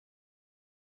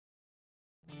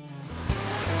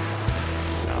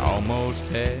almost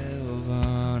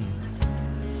heaven,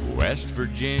 West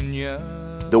Virginia.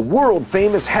 The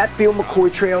world-famous Hatfield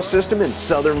McCoy Trail System in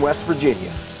southern West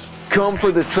Virginia. Come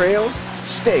for the trails,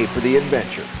 stay for the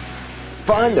adventure.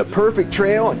 Find the perfect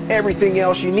trail and everything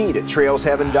else you need at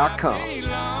trailsheaven.com.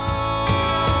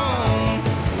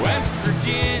 West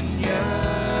Virginia,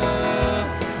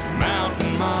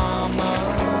 Mountain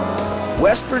Mama.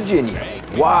 West Virginia,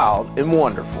 wild and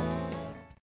wonderful.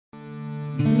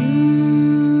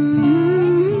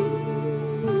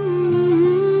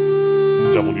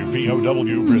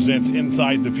 WVOW presents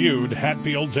Inside the Feud,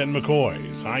 Hatfields and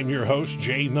McCoys. I'm your host,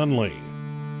 Jay Nunley.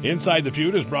 Inside the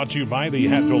Feud is brought to you by the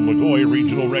Hatfield-McCoy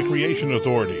Regional Recreation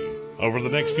Authority. Over the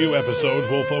next few episodes,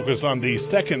 we'll focus on the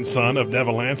second son of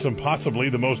Devil Anse and possibly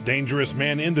the most dangerous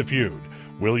man in the feud,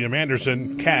 William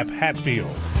Anderson, Cap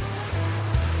Hatfield.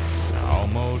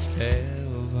 Almost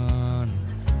heaven,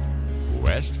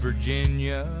 West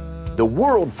Virginia. The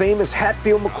world-famous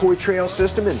Hatfield McCoy Trail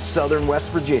System in southern West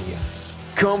Virginia.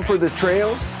 Come for the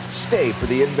trails, stay for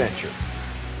the adventure.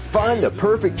 Find the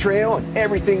perfect trail and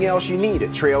everything else you need at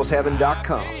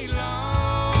trailsheaven.com.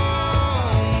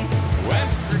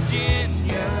 West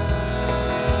Virginia,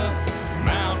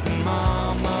 Mountain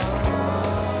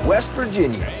Mama. West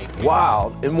Virginia,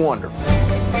 wild and wonderful.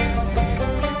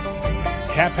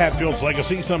 Cap Hatfield's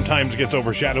legacy sometimes gets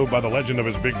overshadowed by the legend of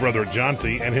his big brother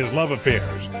Johnsy and his love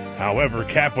affairs. However,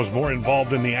 Cap was more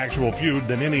involved in the actual feud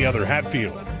than any other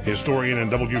Hatfield. Historian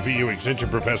and WVU Extension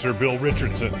Professor Bill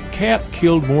Richardson. Cap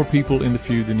killed more people in the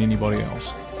feud than anybody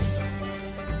else.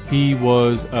 He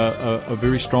was a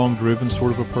very strong, driven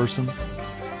sort of a person.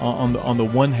 On the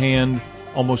one hand,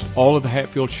 almost all of the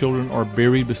Hatfield children are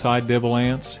buried beside Devil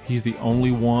Anse. He's the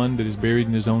only one that is buried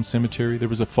in his own cemetery. There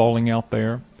was a falling out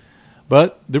there.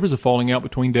 But there was a falling out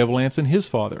between Devil Anse and his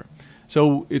father.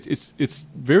 So it's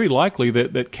very likely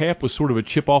that Cap was sort of a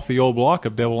chip off the old block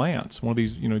of Devil Anse. One of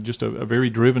these, just a very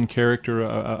driven character,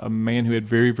 a man who had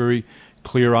very, very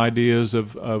clear ideas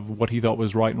of what he thought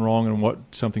was right and wrong and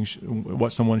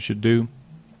what someone should do.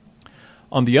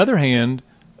 On the other hand,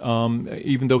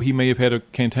 even though he may have had a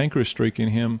cantankerous streak in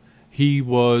him, he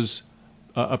was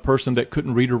a person that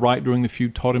couldn't read or write during the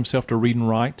feud, taught himself to read and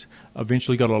write,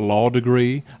 eventually got a law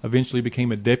degree, eventually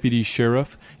became a deputy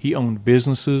sheriff. He owned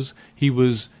businesses. He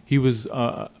was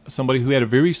somebody who had a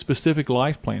very specific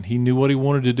life plan. He knew what he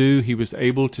wanted to do. He was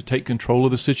able to take control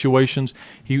of the situations.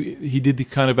 He did the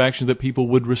kind of actions that people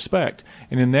would respect.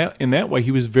 And in that way,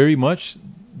 he was very much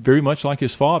like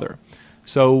his father.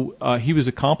 So he was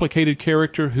a complicated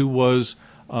character who was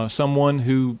someone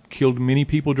who killed many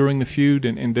people during the feud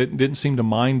and didn't seem to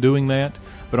mind doing that.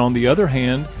 But on the other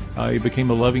hand, he became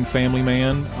a loving family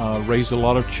man, raised a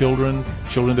lot of children.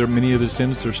 There, many of the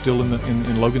descendants are still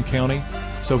in Logan County.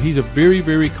 So he's a very,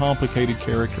 very complicated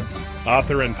character.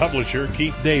 Author and publisher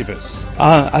Keith Davis.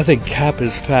 I think Cap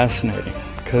is fascinating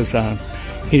because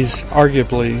he's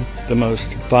arguably the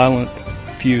most violent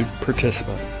feud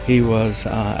participant. He was,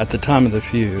 at the time of the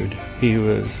feud, he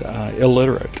was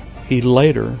illiterate.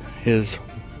 His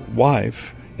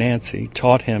wife, Nancy,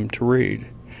 taught him to read.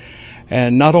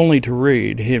 And not only to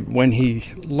read, when he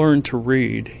learned to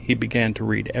read, he began to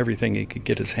read everything he could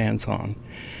get his hands on.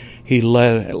 He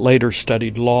later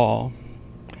studied law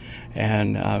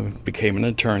and became an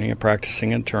attorney, a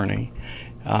practicing attorney.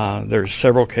 There's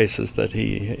several cases that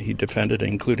he defended,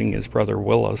 including his brother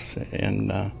Willis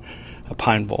in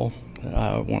Pineville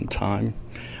one time.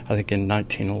 I think in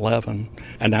 1911,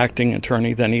 an acting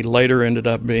attorney. Then he later ended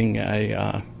up being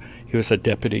he was a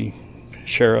deputy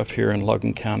sheriff here in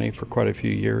Logan County for quite a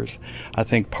few years. I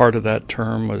think part of that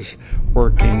term was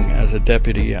working as a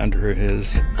deputy under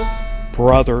his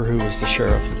brother, who was the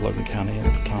sheriff of Logan County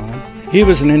at the time. He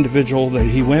was an individual that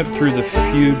he went through the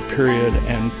feud period,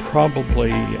 and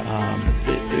probably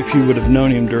if you would have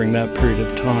known him during that period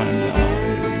of time, you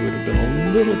would have been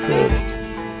a little bit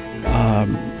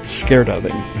scared of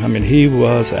him. I mean, he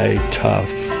was a tough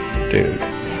dude.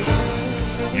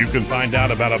 You can find out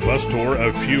about a bus tour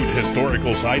of feud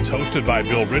historical sites hosted by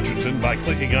Bill Richardson by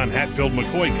clicking on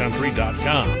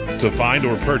HatfieldMcCoyCountry.com. To find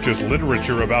or purchase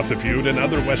literature about the feud and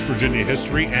other West Virginia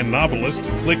history and novelists,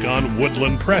 click on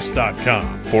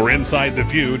WoodlandPress.com. For Inside the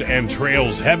Feud and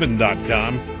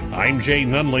TrailsHeaven.com, I'm Jay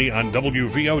Nunley on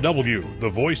WVOW, the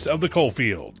voice of the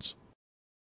Coalfields.